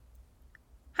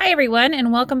Hi, everyone,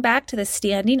 and welcome back to the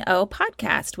Standing O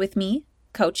podcast with me,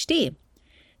 Coach D.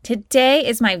 Today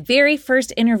is my very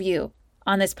first interview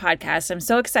on this podcast. I'm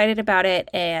so excited about it,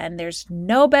 and there's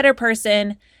no better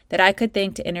person that I could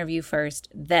think to interview first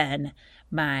than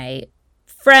my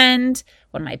friend,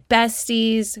 one of my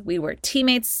besties. We were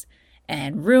teammates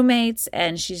and roommates,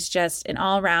 and she's just an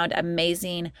all-around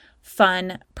amazing,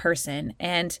 fun person.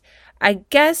 And I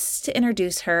guess to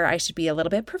introduce her, I should be a little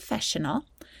bit professional.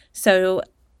 So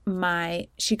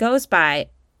she goes by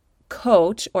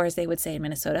Coach, or as they would say in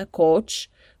Minnesota, Coach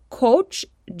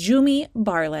Jumi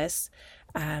Barless.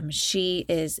 She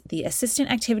is the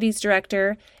Assistant Activities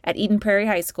Director at Eden Prairie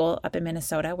High School up in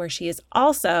Minnesota, where she is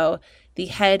also the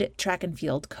head track and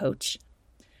field coach.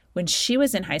 When she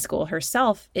was in high school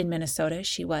herself in Minnesota,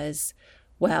 she was,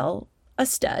 well, a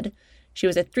stud. She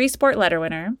was a 3-sport letter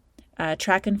winner.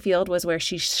 Track and field was where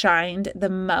she shined the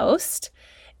most.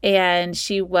 And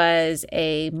she was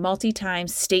a multi-time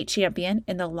state champion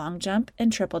in the long jump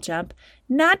and triple jump.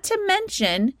 Not to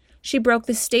mention, she broke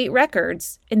the state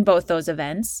records in both those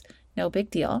events. No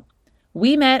big deal.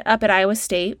 We met up at Iowa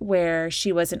State, where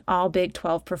she was an all Big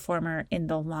 12 performer in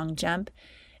the long jump.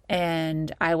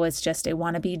 And I was just a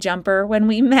wannabe jumper when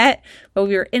we met, but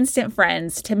we were instant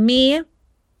friends. To me,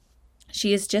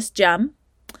 she is just Jum.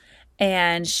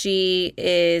 And she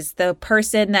is the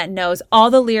person that knows all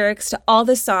the lyrics to all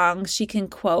the songs. She can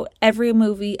quote every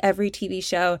movie, every TV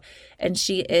show. And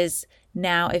she is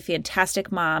now a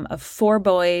fantastic mom of 4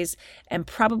 boys and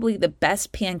probably the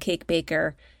best pancake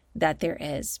baker that there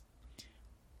is.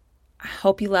 I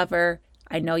hope you love her.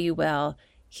 I know you will.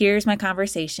 Here's my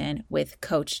conversation with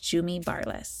Coach Jumi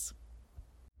Barless.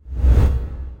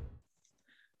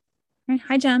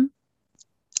 Hi, Jem.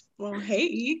 Well, hey,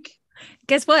 Eek.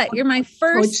 Guess what? You're my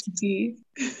first. Coach D.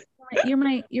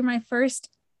 You're my first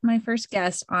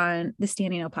guest on the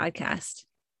Standing O podcast.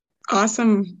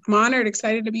 Awesome. I'm honored,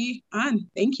 excited to be on.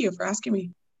 Thank you for asking me.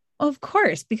 Of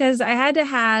course, because I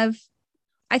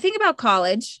think about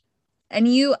college, and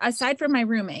you, aside from my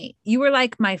roommate, you were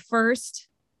like my first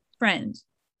friend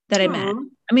that I met.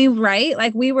 I mean, right?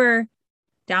 Like we were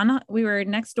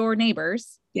next door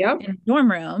neighbors. Yep. In a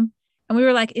dorm room, and we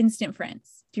were like instant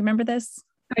friends. Do you remember this?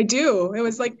 I do. It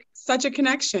was like such a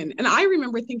connection. And I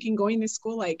remember thinking going to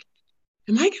school, like,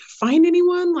 am I going to find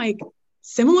anyone like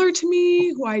similar to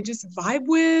me who I just vibe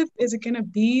with? Is it going to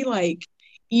be like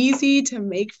easy to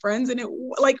make friends? And it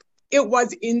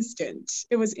was instant.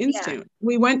 It was instant. Yeah.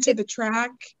 We went to the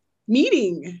track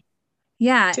meeting.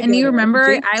 Yeah. And you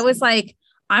remember, I was like,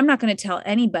 I'm not going to tell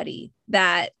anybody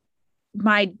that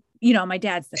my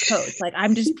dad's the coach. Like,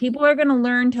 people are going to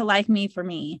learn to like me for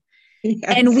me.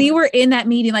 Yes. And we were in that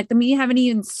meeting, like the meeting haven't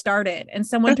even started. And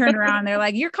someone turned around and they're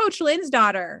like, you're Coach Lynn's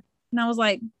daughter. And I was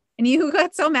like, and you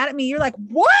got so mad at me. You're like,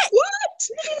 what?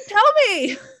 Tell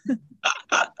me.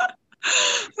 I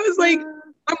was like,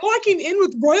 I'm walking in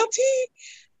with royalty,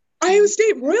 Iowa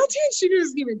State royalty, and she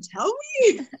doesn't even tell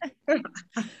me.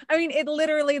 I mean, it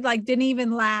literally like didn't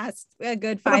even last a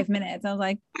good 5 minutes. I was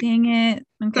like, dang it.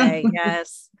 Okay.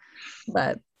 Yes.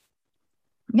 But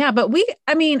yeah, but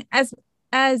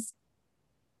as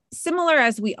similar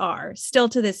as we are still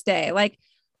to this day, like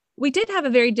we did have a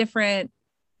very different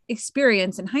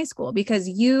experience in high school because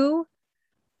you're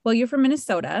from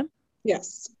Minnesota.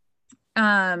 Yes.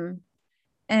 And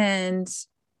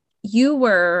you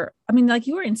were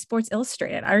in Sports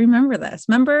Illustrated. I remember this.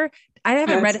 I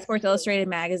haven't read a Sports Illustrated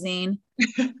magazine.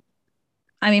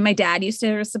 I mean, my dad used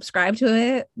to subscribe to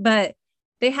it, but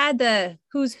they had the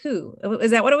Who's Who.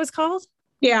 Is that what it was called?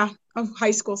 Yeah. Of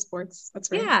high school sports. That's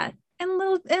right. Yeah. And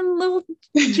little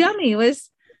Jummy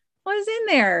was in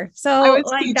there. So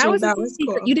like that was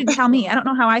cool. You didn't tell me. I don't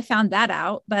know how I found that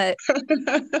out, but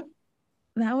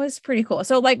that was pretty cool.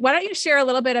 So like, why don't you share a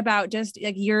little bit about just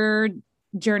like your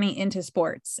journey into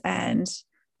sports and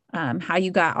how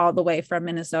you got all the way from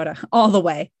Minnesota, all the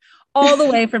way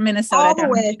from Minnesota, all the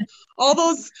way, all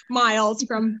those miles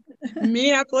from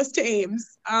Minneapolis to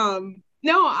Ames.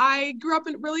 No, I grew up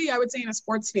I would say in a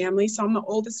sports family. So I'm the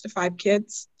oldest of 5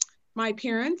 kids. My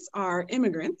parents are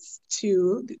immigrants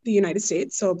to the United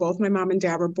States. So both my mom and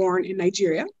dad were born in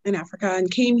Nigeria in Africa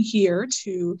and came here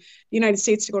to the United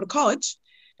States to go to college.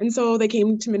 And so they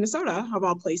came to Minnesota, of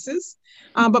all places.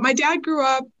 But my dad grew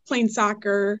up playing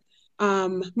soccer.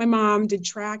 My mom did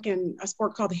track and a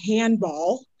sport called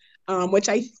handball, which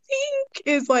I think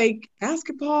is like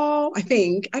basketball. I don't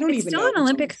even know. It's still an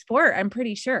Olympic sport, I'm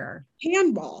pretty sure.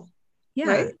 Handball. Yeah.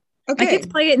 Right? Okay. My kids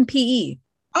play it in PE.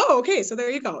 Oh, okay. So there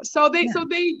you go. So they,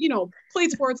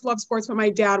 played sports, loved sports, but my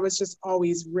dad was just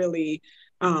always really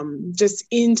just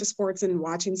into sports and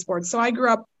watching sports. So I grew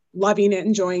up loving it,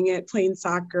 enjoying it, playing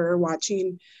soccer,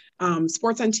 watching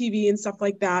sports on TV and stuff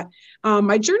like that.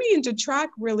 My journey into track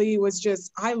really was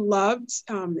just, I loved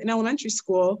in elementary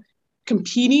school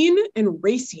competing and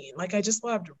racing. Like I just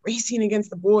loved racing against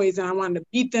the boys, and I wanted to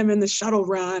beat them in the shuttle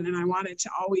run, and I wanted to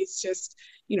always just,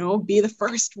 be the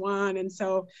first one. And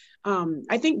so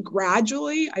I think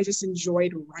gradually I just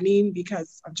enjoyed running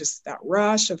because of just that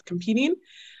rush of competing.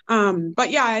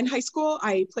 But yeah, in high school,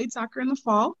 I played soccer in the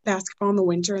fall, basketball in the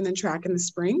winter, and then track in the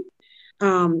spring.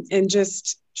 And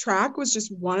just track was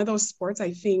just one of those sports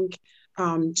I think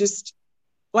just,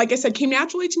 like I said, came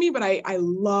naturally to me, but I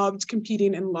loved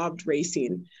competing and loved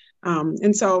racing.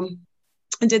 And so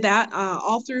I did that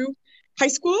all through high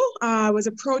school. I was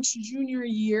approached junior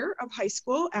year of high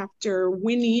school after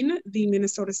winning the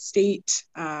Minnesota State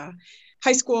high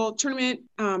school tournament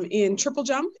in triple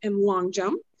jump and long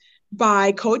jump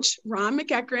by Coach Ron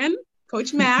McEachern.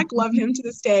 Coach Mac, love him to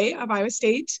this day, of Iowa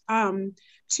State,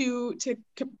 to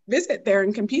visit there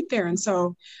and compete there. And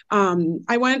so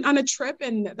I went on a trip,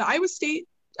 and the Iowa State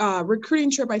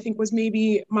recruiting trip, I think, was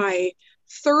maybe my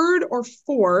third or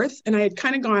fourth, and I had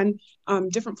kind of gone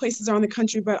different places around the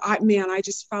country, but I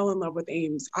just fell in love with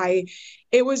Ames.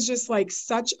 It was just like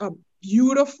such a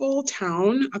beautiful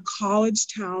town, a college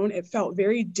town. It felt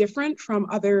very different from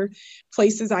other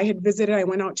places I had visited. I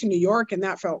went out to New York, and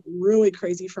that felt really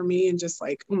crazy for me, and just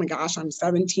like, oh my gosh, I'm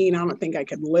 17. I don't think I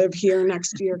could live here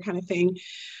next year kind of thing.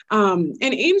 And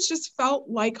Ames just felt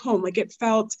like home. Like it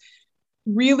felt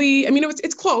really,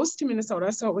 it's close to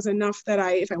Minnesota, so it was enough that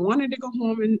if I wanted to go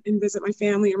home and visit my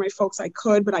family or my folks, I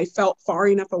could, but I felt far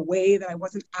enough away that I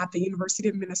wasn't at the University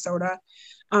of Minnesota.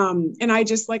 And I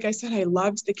just, like I said, I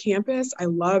loved the campus. I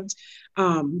loved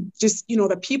just,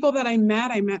 the people that I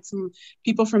met some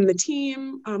people from the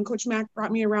team. Coach Mac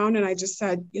brought me around, and I just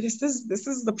said, this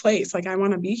is the place. Like, I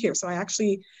want to be here. So I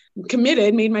actually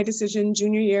made my decision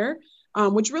junior year,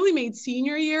 which really made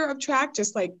senior year of track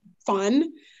just like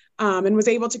fun. And was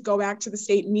able to go back to the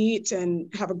state meet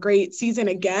and have a great season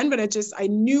again. But I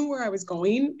knew where I was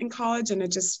going in college, and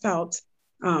it just felt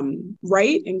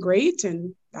right and great.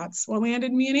 And that's what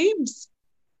landed me in Ames.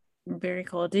 Very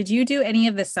cool. Did you do any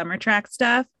of the summer track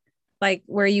stuff? Like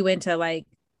where you went to like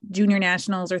junior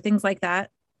nationals or things like that?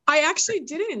 I actually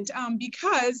didn't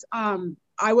because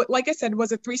like I said,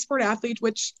 was a 3-sport athlete,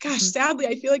 which, gosh, sadly,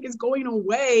 I feel like is going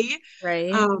away.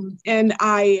 Right. And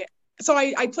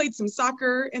I played some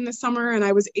soccer in the summer, and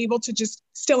I was able to just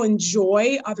still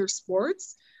enjoy other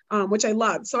sports, which I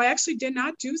loved. So I actually did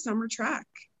not do summer track.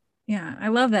 Yeah, I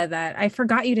love that I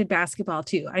forgot you did basketball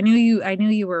too. I knew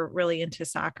you were really into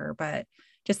soccer, but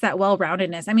just that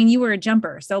well-roundedness. I mean, you were a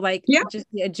jumper, so like just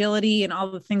the agility and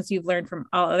all the things you've learned from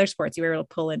all other sports, you were able to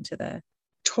pull into the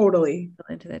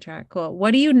track. Cool.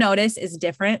 What do you notice is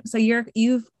different? So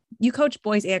you coach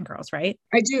boys and girls, right?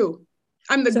 I do.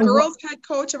 I'm the girls head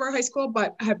coach of our high school,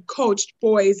 but I have coached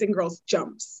boys and girls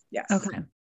jumps. Yes. Okay.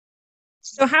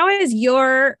 So how is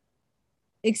your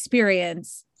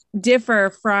experience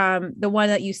differ from the one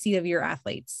that you see of your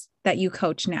athletes that you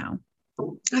coach now?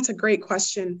 That's a great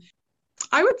question.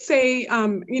 I would say,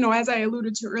 as I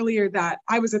alluded to earlier, that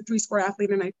I was a 3-sport athlete,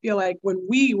 and I feel like when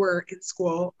we were in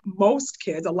school,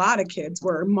 a lot of kids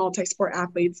were multi-sport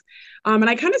athletes. And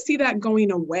I kind of see that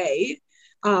going away,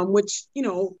 which,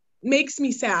 makes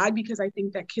me sad, because I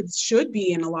think that kids should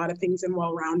be in a lot of things and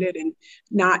well-rounded, and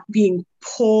not being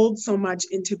pulled so much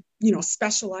into,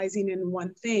 specializing in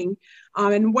one thing.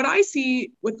 And what I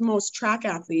see with most track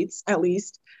athletes, at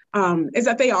least, is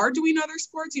that they are doing other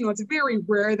sports. It's very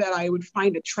rare that I would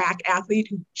find a track athlete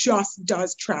who just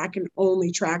does track and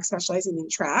only track, specializing in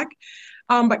track.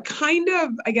 But kind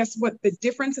of, I guess, what the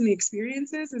difference in the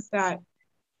experience is that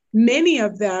many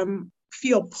of them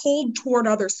feel pulled toward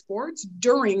other sports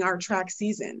during our track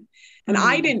season. And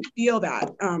I didn't feel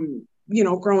that,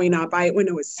 growing up. When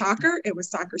it was soccer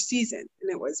season,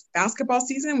 and it was basketball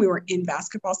season, we were in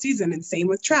basketball season, and same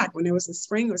with track. When it was the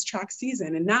spring, it was track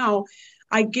season. And now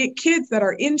I get kids that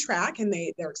are in track, and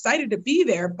they're excited to be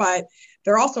there, but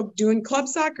they're also doing club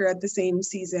soccer at the same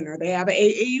season, or they have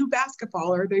AAU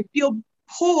basketball, or they feel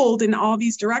pulled in all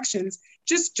these directions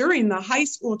just during the high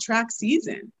school track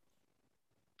season.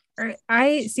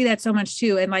 I see that so much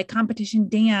too. And like competition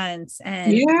dance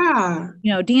and,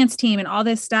 dance team and all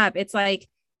this stuff. It's like,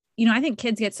 I think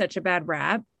kids get such a bad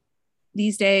rap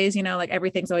these days, like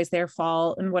everything's always their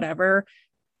fault and whatever.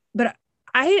 But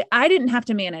I didn't have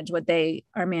to manage what they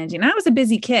are managing. I was a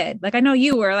busy kid. Like, I know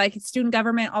you were like student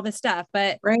government, all this stuff,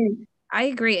 but right. I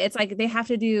agree. It's like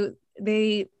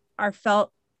they are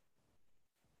felt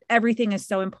everything is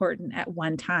so important at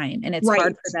one time, and it's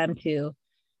hard for them to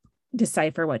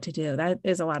decipher what to do. That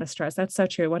is a lot of stress. That's so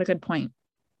true. What a good point.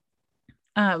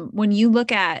 When you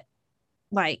look at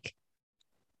like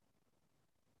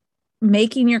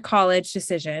making your college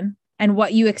decision and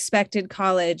what you expected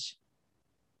college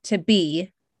to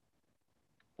be,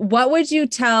 what would you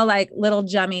tell like little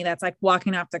Jummy that's like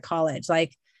walking off to college?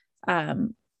 Like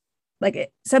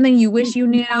something you wish you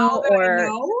knew,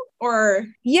 or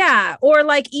yeah, or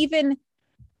like even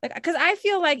like, because I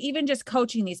feel like even just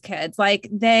coaching these kids, like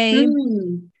they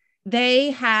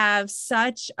have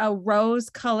such a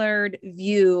rose-colored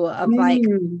view of like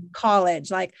college.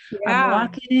 Like I'm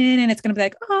walking in and it's going to be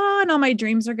like, oh, and all my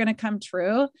dreams are going to come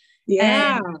true.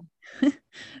 Yeah. And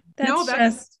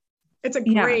it's a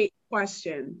great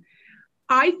question.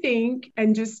 I think,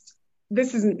 and just,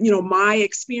 this is, my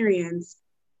experience.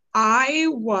 I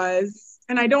was,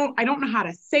 and I don't know how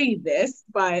to say this,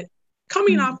 but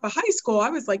coming off of high school, I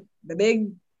was like the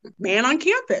big man on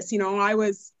campus. I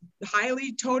was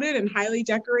highly touted and highly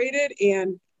decorated,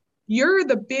 and you're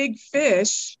the big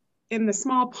fish in the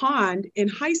small pond in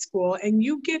high school, and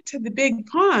you get to the big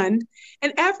pond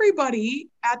and everybody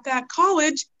at that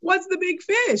college was the big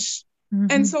fish.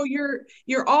 And so you're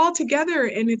all together,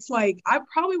 and it's like, I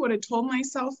probably would have told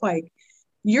myself, like,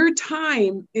 your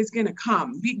time is going to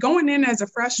come. Going in as a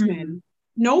freshman,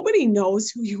 nobody knows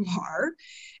who you are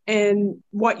and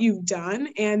what you've done.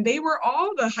 And they were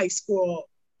all the high school,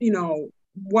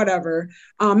 whatever.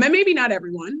 And maybe not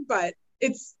everyone, but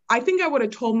I think I would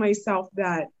have told myself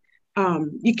that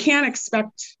you can't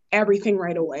expect everything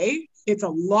right away. It's a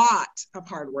lot of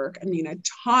hard work. I mean, a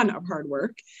ton of hard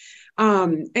work.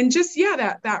 And just,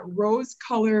 that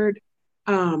rose-colored,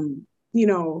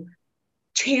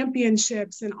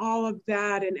 championships and all of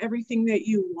that and everything that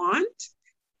you want.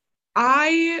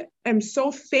 I am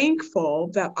so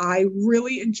thankful that I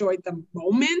really enjoyed the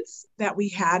moments that we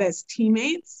had as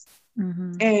teammates,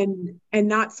 and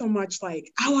not so much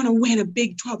like, I want to win a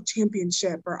Big 12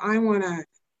 championship, or I want to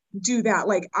do that.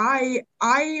 Like I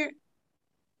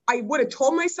would have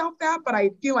told myself that, but I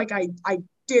feel like I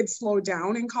did slow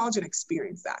down in college and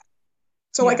experience that.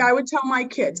 So like I would tell my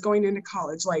kids going into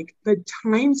college, like the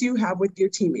times you have with your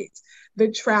teammates, the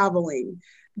traveling,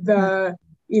 the,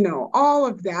 all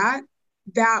of that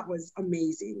was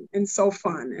amazing and so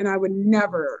fun. And I would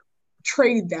never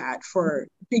trade that for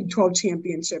Big 12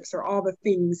 championships or all the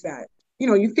things that,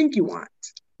 you think you want.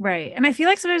 Right. And I feel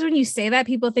like sometimes when you say that,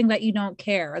 people think that you don't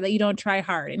care or that you don't try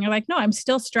hard. And you're like, no, I'm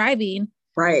still striving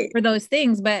for those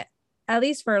things. But at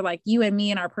least for like you and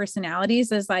me and our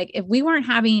personalities, is like, if we weren't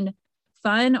having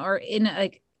fun or in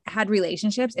like had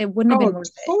relationships, it wouldn't have been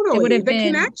worth totally. It would have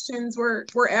been connections were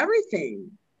everything.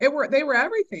 They were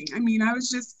everything. I mean, I was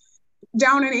just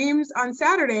down in Ames on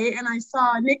Saturday and I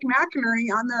saw Nick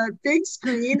McInerney on the big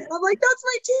screen and I'm like, that's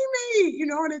my teammate,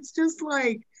 and it's just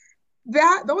like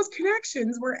that, those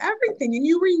connections were everything. And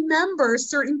you remember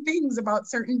certain things about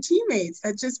certain teammates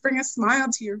that just bring a smile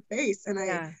to your face. And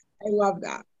I love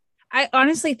that. I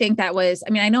honestly think that was,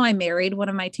 I mean, I know I married one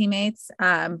of my teammates.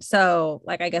 So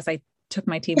like, I guess I took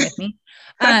my team with me.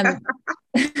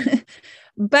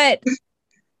 But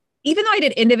even though I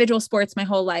did individual sports my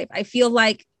whole life, I feel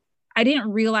like I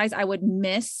didn't realize I would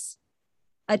miss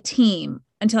a team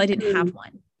until I didn't have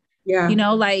one. Yeah.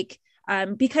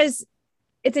 Because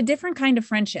it's a different kind of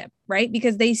friendship, right?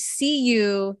 Because they see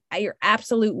you at your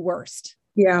absolute worst.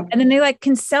 Yeah. And then they like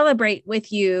can celebrate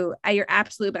with you at your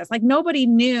absolute best. Like nobody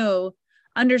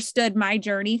understood my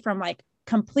journey from like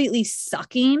completely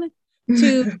sucking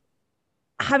to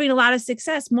having a lot of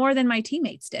success more than my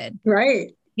teammates did.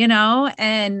 Right.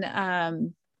 And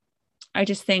I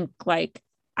just think like,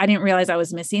 I didn't realize I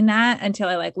was missing that until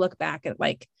I like look back at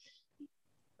like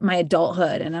my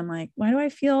adulthood and I'm like, why do I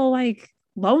feel like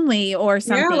lonely or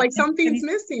something? Yeah, like something's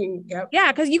missing. Yep.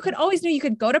 Yeah, because you could always know you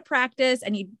could go to practice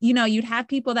and you'd have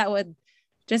people that would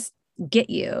just get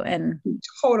you. And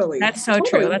totally, that's so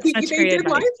true. That's such they great did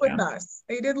advice, life with us.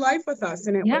 They did life with us,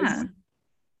 and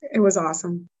it was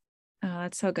awesome. Oh,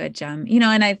 that's so good, Jem.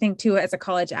 And I think too, as a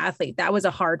college athlete, that was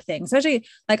a hard thing, especially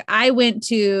like I went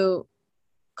to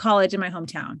college in my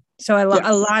hometown, so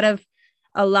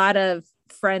a lot of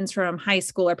friends from high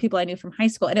school or people I knew from high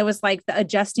school. And it was like the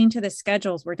adjusting to the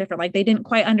schedules were different. Like they didn't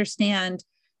quite understand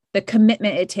the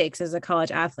commitment it takes as a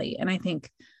college athlete. And I think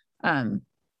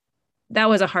that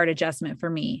was a hard adjustment for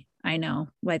me. I know,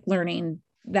 like learning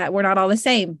that we're not all the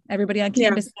same. Everybody on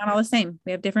campus is not all the same.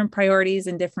 We have different priorities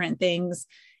and different things.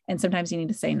 And sometimes you need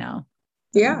to say no.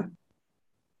 Yeah.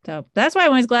 So that's why I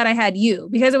was glad I had you,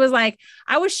 because it was like,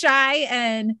 I was shy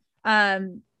and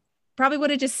probably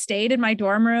would have just stayed in my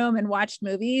dorm room and watched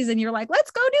movies. And you're like, let's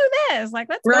go do this. Like,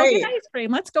 let's go get ice cream.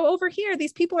 Let's go over here.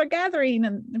 These people are gathering.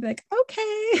 And I'd be like,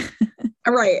 okay.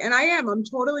 Right. And I'm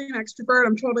totally an extrovert.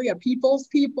 I'm totally a people's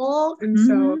people. And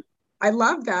so I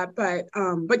love that.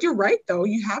 But you're right, though.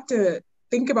 You have to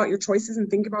think about your choices and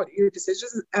think about your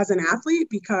decisions as an athlete,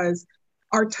 because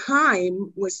our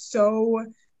time was so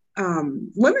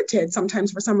limited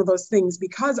sometimes for some of those things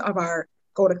because of our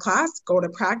go to class, go to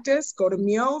practice, go to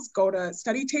meals, go to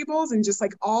study tables, and just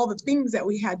like all the things that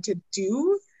we had to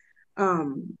do.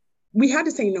 We had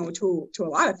to say no to a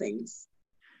lot of things.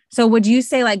 So would you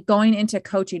say, like, going into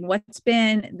coaching, what's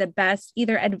been the best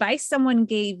either advice someone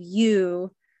gave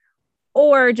you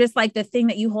or just like the thing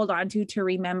that you hold on to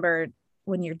remember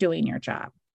when you're doing your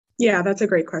job? Yeah, that's a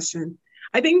great question.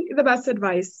 I think the best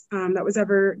advice that was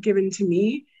ever given to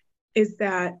me is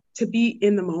that to be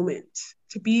in the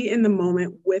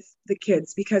moment with the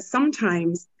kids, because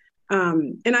sometimes,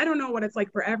 and I don't know what it's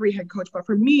like for every head coach, but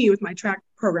for me with my track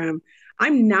program,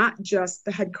 I'm not just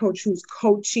the head coach who's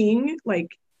coaching,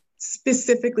 like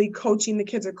specifically coaching the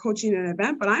kids or coaching an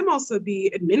event, but I'm also the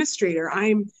administrator.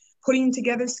 I'm putting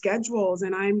together schedules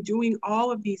and I'm doing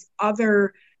all of these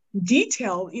other big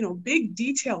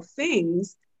detail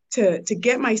things to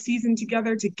get my season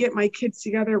together, to get my kids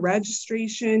together,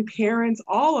 registration, parents,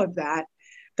 all of that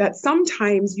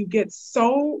sometimes you get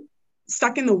so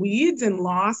stuck in the weeds and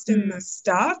lost in the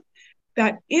stuff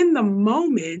that in the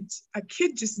moment, a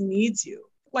kid just needs you.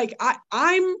 Like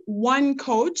I'm one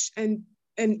coach and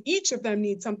each of them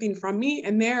needs something from me,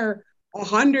 and they're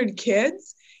 100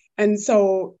 kids. And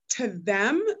so to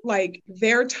them, like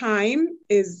their time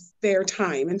is their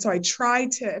time. And so I try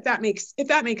to, if that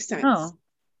makes sense. Oh.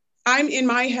 I'm in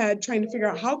my head trying to figure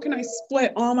out how can I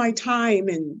split all my time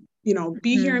and,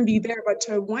 be here and be there. But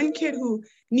to one kid who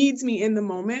needs me in the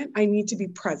moment, I need to be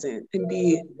present and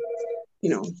be,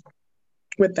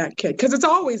 with that kid. Because it's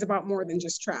always about more than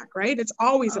just track, right? It's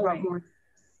always about more.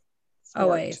 Sport.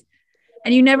 Always.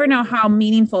 And you never know how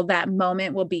meaningful that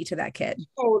moment will be to that kid.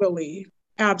 Totally.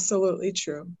 Absolutely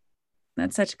true.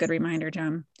 That's such a good reminder,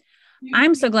 Jem. Yeah.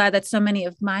 I'm so glad that so many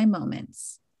of my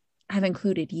moments have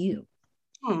included you.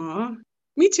 Aw,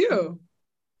 me too.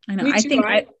 I know. I think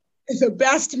it's the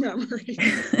best memory.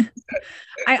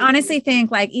 I honestly think,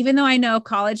 like, even though I know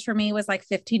college for me was like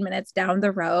 15 minutes down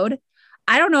the road,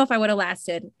 I don't know if I would have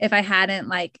lasted if I hadn't,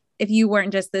 like, if you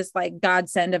weren't just this like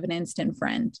godsend of an instant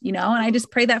friend, and I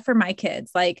just pray that for my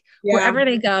kids, like wherever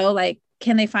they go, like,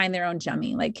 can they find their own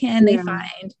Jummy? Like, can they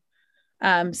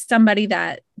find somebody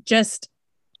that just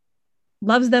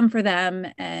loves them for them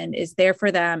and is there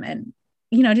for them and,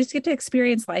 just get to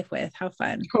experience life with. How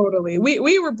fun. Totally.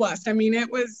 We were blessed. I mean,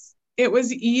 it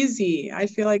was easy. I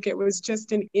feel like it was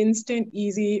just an instant,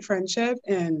 easy friendship,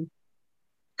 and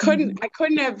I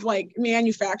couldn't have like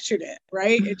manufactured it.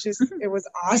 Right. It was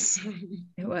awesome.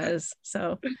 It was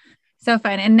so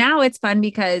fun. And now it's fun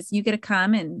because you get to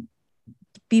come and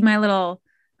be my little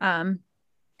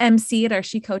MC at our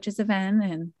She Coaches event,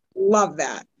 and love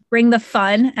that. Bring the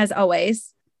fun as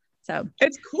always. So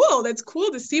it's cool. That's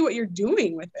cool to see what you're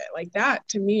doing with it. Like that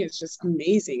to me is just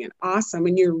amazing and awesome.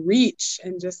 And your reach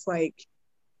and just like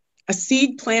a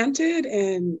seed planted,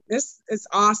 and this is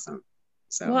awesome.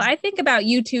 So, well, I think about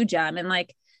you too, Jem, and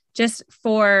like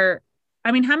how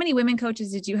many women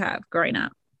coaches did you have growing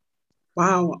up?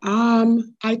 Wow.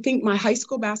 I think my high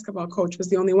school basketball coach was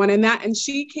the only one, and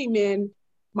she came in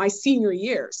my senior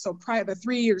year. So the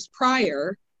 3 years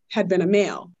prior had been a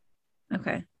male.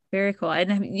 Okay. Very cool.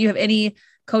 And you have any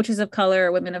coaches of color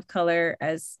or women of color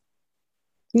as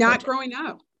not coaches? Growing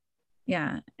up?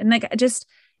 Yeah. And like,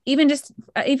 even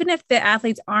if the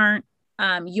athletes aren't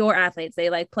your athletes, they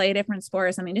like play a different sport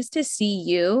or something, just to see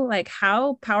you, like,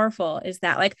 how powerful is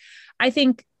that? Like, I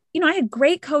think, I had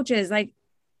great coaches, like,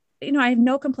 I have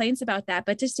no complaints about that,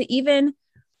 but just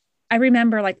I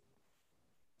remember, like,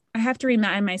 I have to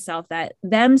remind myself that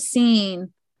them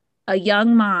seeing a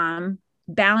young mom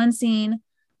balancing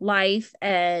life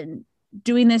and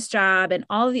doing this job and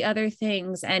all the other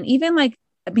things, and even like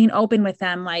being open with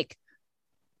them, like,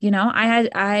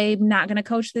 I'm not going to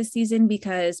coach this season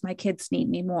because my kids need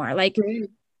me more. Like,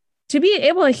 to be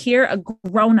able to hear a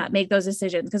grown up make those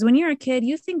decisions, because when you're a kid,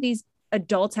 you think these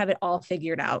adults have it all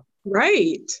figured out,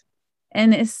 right?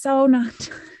 And it's so not.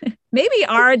 Maybe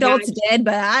our adults did,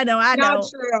 but I don't. Not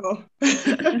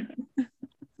true.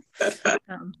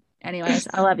 Anyways,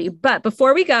 I love you. But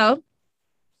before we go,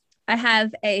 I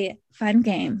have a fun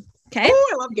game. Okay. Oh,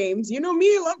 I love games. You know me,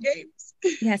 I love games.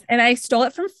 Yes. And I stole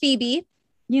it from Phoebe,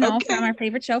 from our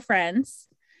favorite show, Friends.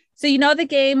 So the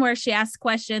game where she asks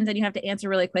questions and you have to answer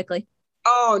really quickly.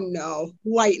 Oh no.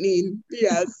 Lightning.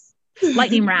 Yes.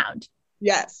 Lightning round.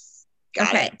 Yes.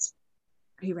 Got it.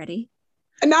 Are you ready?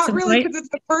 Not really, because it's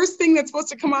the first thing that's supposed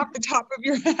to come off the top of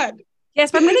your head.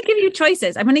 Yes, but I'm going to give you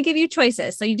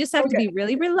choices. So you just have to be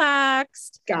really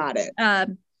relaxed. Got it.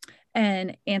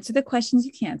 And answer the questions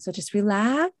you can. So just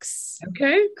relax.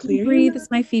 Okay. Clear. Breathe.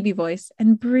 It's my Phoebe voice.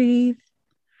 And breathe.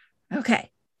 Okay.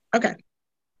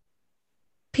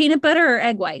 Peanut butter or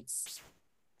egg whites?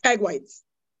 Egg whites.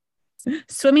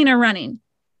 Swimming or running?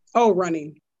 Oh,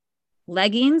 running.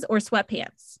 Leggings or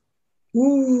sweatpants?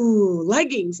 Ooh,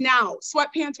 leggings. Now,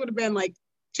 sweatpants would have been like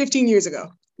 15 years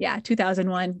ago. Yeah,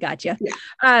 2001. Gotcha.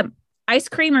 Yeah. Ice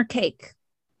cream or cake?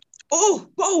 Oh,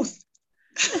 both.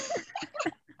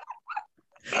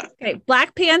 Okay.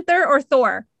 Black Panther or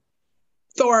Thor?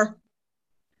 Thor.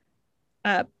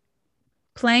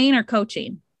 Playing or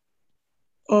coaching?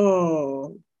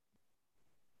 Oh.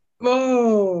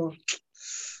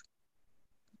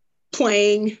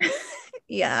 Playing.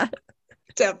 Yeah.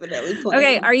 Definitely playing.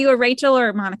 Okay. Are you a Rachel or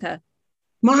a Monica?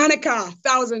 Monica,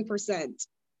 1000%.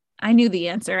 I knew the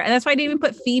answer. And that's why I didn't even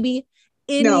put Phoebe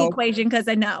in the equation, because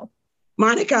I know.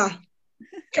 Monica.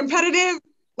 Competitive.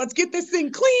 Let's get this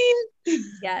thing clean.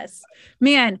 Yes.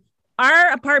 Man,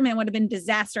 our apartment would have been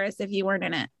disastrous if you weren't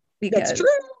in it. Because that's true.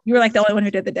 You were like the only one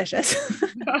who did the dishes.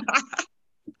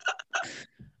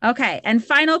 Okay. And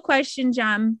final question,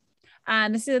 John.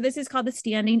 This is called the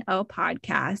Standing O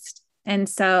podcast. And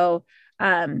so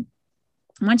I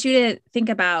want you to think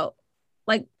about,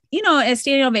 like, a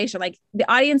standing ovation, like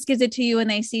the audience gives it to you and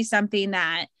they see something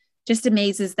that just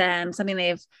amazes them, something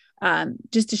they've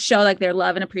just to show like their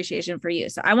love and appreciation for you.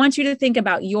 So I want you to think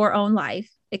about your own life.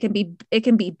 It can be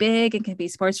big, it can be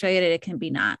sports related, it can be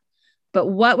not. But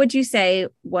what would you say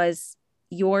was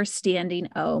your standing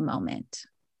O moment?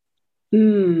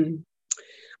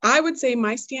 I would say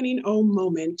my standing O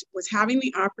moment was having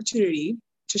the opportunity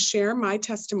to share my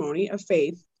testimony of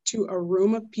faith to a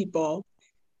room of people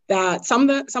that some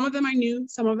of them I knew,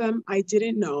 some of them I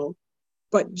didn't know,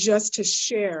 but just to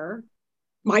share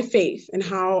my faith and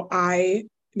how I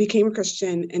became a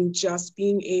Christian, and just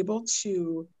being able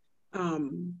to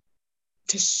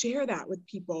share that with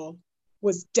people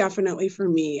was definitely for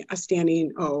me a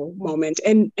standing O moment.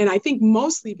 And I think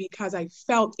mostly because I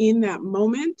felt in that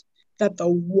moment that the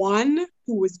one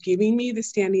who was giving me the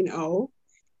standing O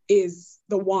is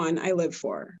the one I live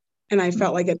for. And I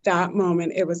felt like at that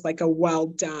moment, it was like a well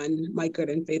done, my good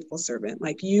and faithful servant.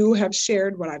 Like, you have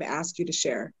shared what I've asked you to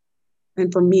share. And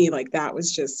for me, like, that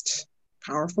was just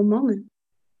a powerful moment.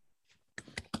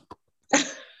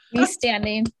 Me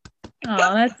standing. Oh,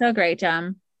 that's so great,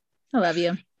 John. I love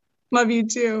you. Love you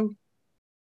too.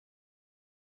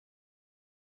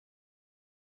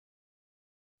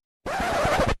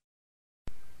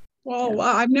 Well,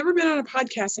 I've never been on a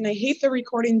podcast and I hate the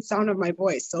recording sound of my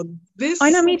voice. So this. I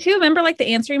know, me too. Remember like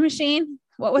the answering machine?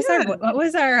 What was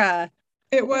our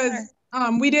it was,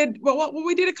 we did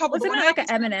a couple. Wasn't it like an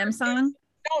Eminem song?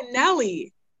 No,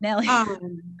 Nelly.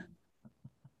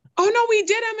 Oh no, we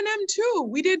did Eminem too.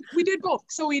 We did both.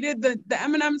 So we did the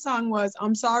Eminem song was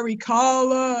 "I'm Sorry,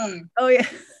 Caller." Oh yeah.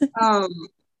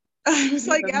 I was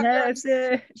like,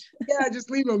 just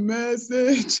leave a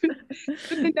message. But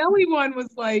the Nelly one was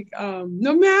like,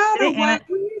 no matter what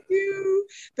we do,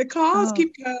 the calls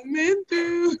keep coming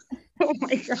through. Oh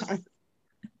my God.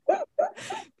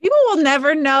 People will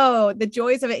never know the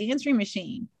joys of an answering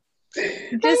machine.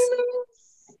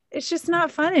 It's just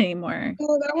not fun anymore.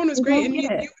 Oh, that one was great. And you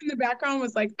in the background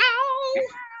was like, ow.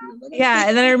 Yeah.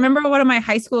 And then I remember one of my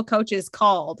high school coaches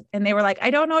called and they were like,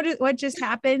 I don't know what just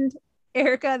happened.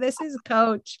 Erica, this is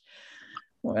Coach.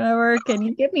 Whatever. Can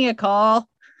you give me a call?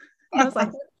 And I was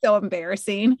like, so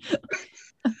embarrassing.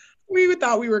 We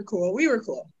thought we were cool. We were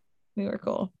cool.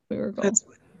 That's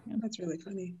really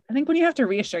funny. I think when you have to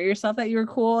reassure yourself that you're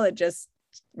cool, it just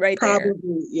there.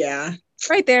 Yeah.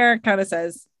 Right there kind of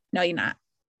says, no, you're not.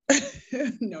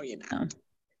 No, you're not.